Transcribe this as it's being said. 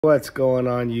What's going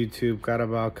on YouTube?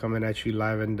 Carabao coming at you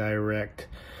live and direct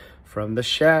from the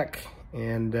shack,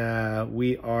 and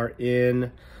we are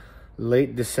in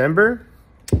late December,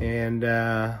 and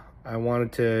I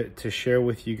wanted to share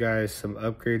with you guys some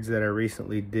upgrades that I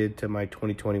recently did to my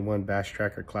 2021 Bass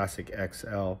Tracker Classic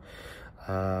XL.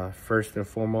 First and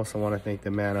foremost, I want to thank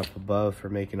the man up above for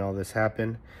making all this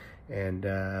happen, and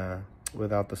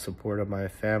without the support of my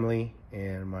family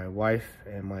and my wife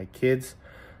and my kids,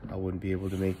 I wouldn't be able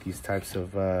to make these types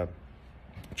of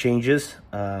changes.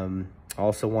 I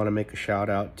also want to make a shout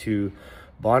out to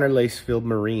Bohner Lacefeild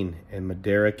Marine in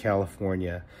Madera,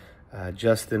 California.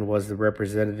 Justin was the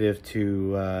representative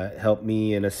to help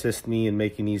me and assist me in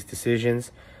making these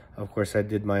decisions. Of course, I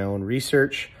did my own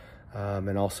research,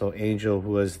 and also Angel,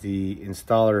 who was the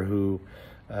installer, who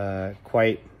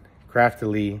quite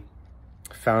craftily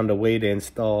found a way to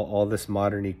install all this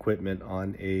modern equipment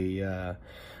on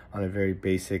a very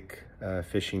basic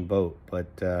fishing boat. But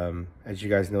as you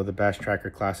guys know, the Bass Tracker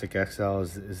Classic XL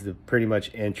is the pretty much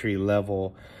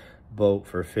entry-level boat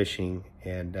for fishing,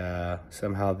 and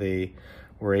somehow they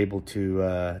were able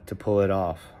to pull it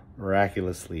off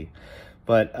miraculously.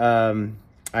 But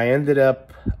I ended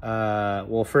up,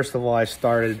 well, first of all, I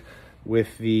started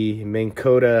with the Minn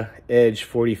Kota Edge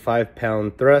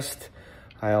 45-pound thrust.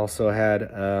 I also had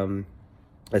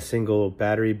a single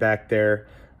battery back there.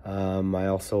 I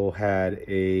also had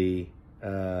a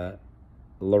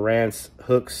Lowrance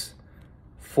hooks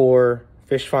for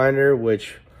fish finder,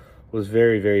 which was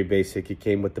very basic. It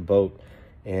came with the boat,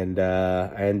 and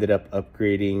I ended up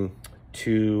upgrading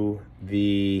to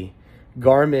the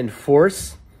Garmin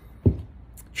Force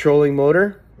Trollin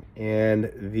Motor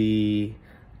and the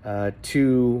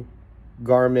two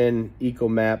Garmin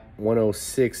EchoMap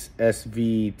 106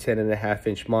 SV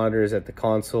 10.5-inch monitors at the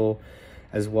console,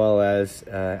 as well as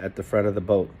at the front of the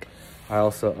boat. I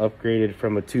also upgraded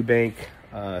from a 2-bank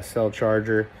cell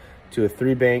charger to a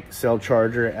 3-bank cell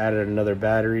charger, added another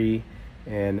battery,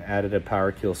 and added a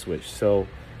power kill switch. So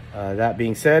that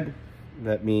being said,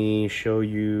 let me show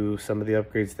you some of the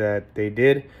upgrades that they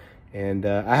did. And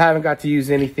I haven't got to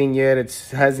use anything yet. It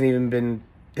hasn't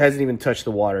even touched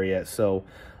the water yet. So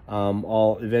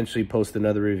I'll eventually post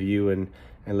another review and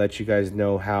let you guys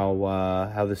know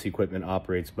how this equipment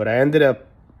operates. But I ended up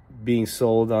being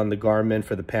sold on the Garmin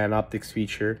for the Panoptics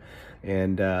feature,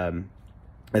 and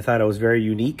I thought it was very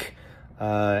unique,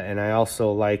 and I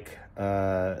also like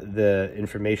the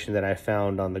information that I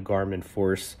found on the Garmin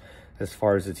Force as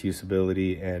far as its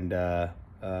usability and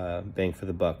bang for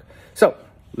the buck. So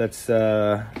let's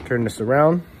turn this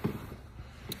around,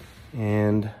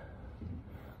 and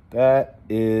that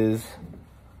is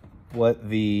what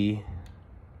the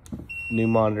new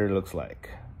monitor looks like.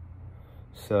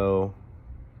 So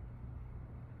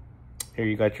here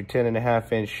you got your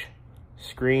 10.5-inch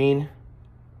screen,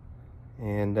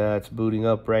 and it's booting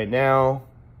up right now.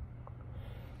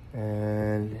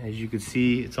 And as you can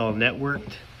see, it's all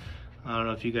networked. I don't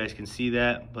know if you guys can see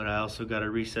that, but I also got a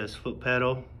recessed foot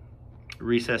pedal,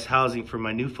 recessed housing for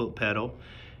my new foot pedal,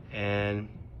 and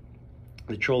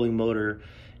the trolling motor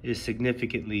is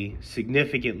significantly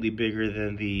bigger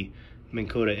than the Minn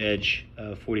Kota Edge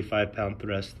 45-pound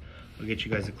thrust. I'll get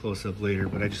you guys a close-up later,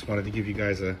 but I just wanted to give you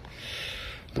guys a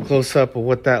close-up of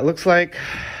what that looks like.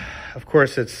 Of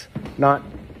course, it's not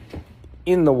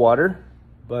in the water,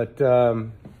 but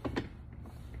you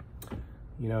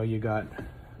know, you got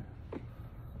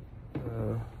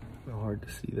hard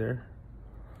to see there,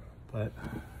 but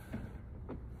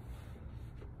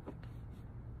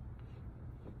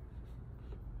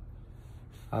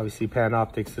obviously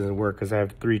Panoptics doesn't work because I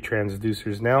have 3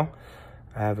 transducers now.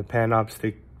 I have a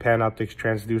Panoptics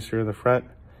transducer in the front,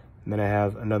 and then I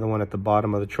have another one at the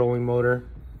bottom of the trolling motor,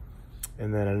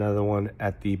 and then another one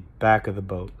at the back of the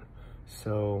boat.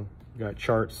 So you got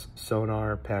charts,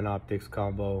 sonar, Panoptics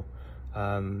combo.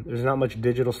 There's not much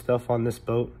digital stuff on this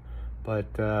boat, but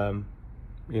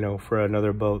you know, for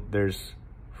another boat,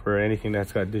 for anything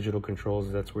that's got digital controls,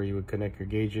 that's where you would connect your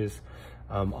gauges.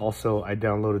 Also, I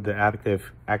downloaded the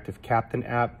Active Captain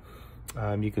app.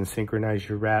 You can synchronize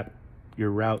your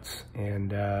routes,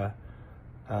 and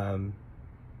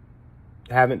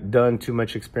haven't done too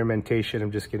much experimentation.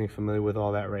 I'm just getting familiar with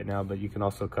all that right now, but you can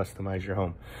also customize your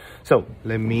home. So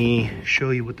let me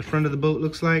show you what the front of the boat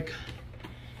looks like.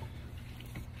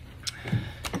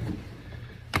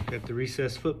 Got the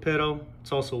recessed foot pedal.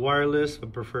 It's also wireless,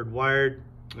 but preferred wired.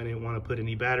 I didn't want to put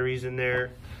any batteries in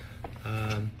there.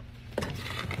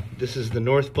 This is the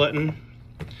north button.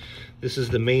 This is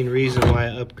the main reason why I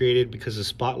upgraded, because of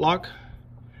Spotlock.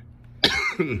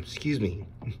 Excuse me.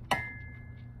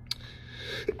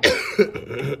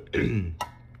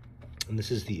 And this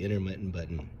is the intermittent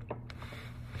button.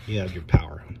 You have your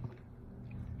power.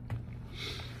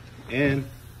 And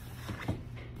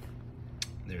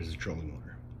there's the trolling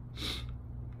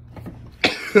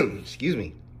motor. Excuse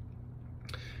me.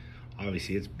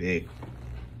 Obviously, it's big.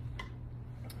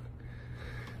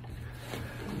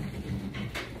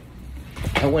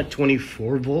 I went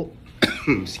 24 volt.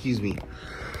 Excuse me.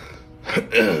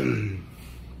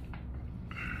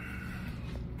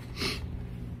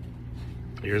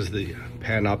 Here's the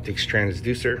Panoptix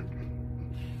transducer.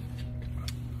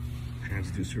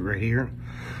 Transducer right here.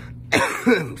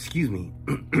 Excuse me.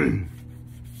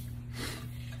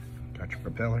 Got your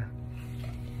propeller.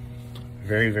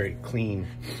 Very, very clean.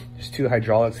 There's 2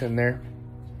 hydraulics in there.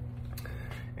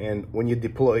 And when you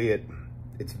deploy it,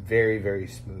 it's very, very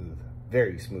smooth.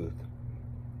 Very smooth.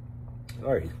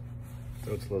 All right.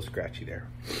 So it's a little scratchy there.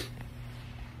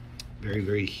 Very,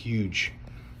 very huge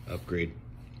upgrade.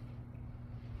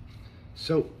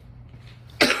 So,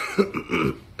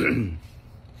 to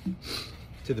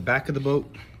the back of the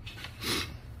boat,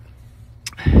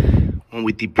 one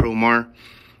with the Promar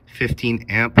 15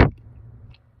 amp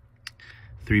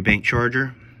 3-bank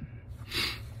charger.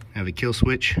 Have a kill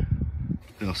switch.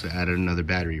 We also added another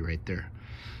battery right there.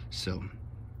 So,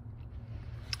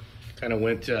 kind of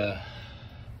went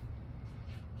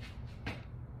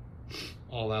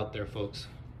all out there, folks.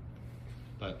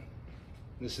 But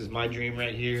this is my dream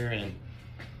right here, and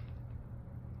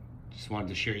just wanted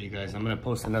to share you guys. I'm gonna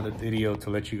post another video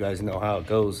to let you guys know how it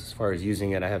goes as far as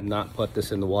using it. I have not put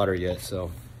this in the water yet,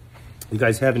 so if you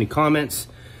guys have any comments,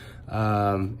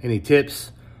 any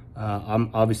tips, I'm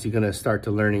obviously gonna start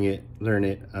to learn it.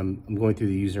 I'm going through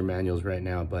the user manuals right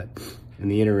now, but in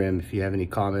the interim, if you have any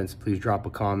comments, please drop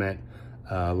a comment,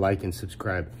 like and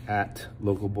subscribe at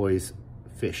Local Boys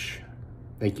Fish.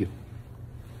 Thank you.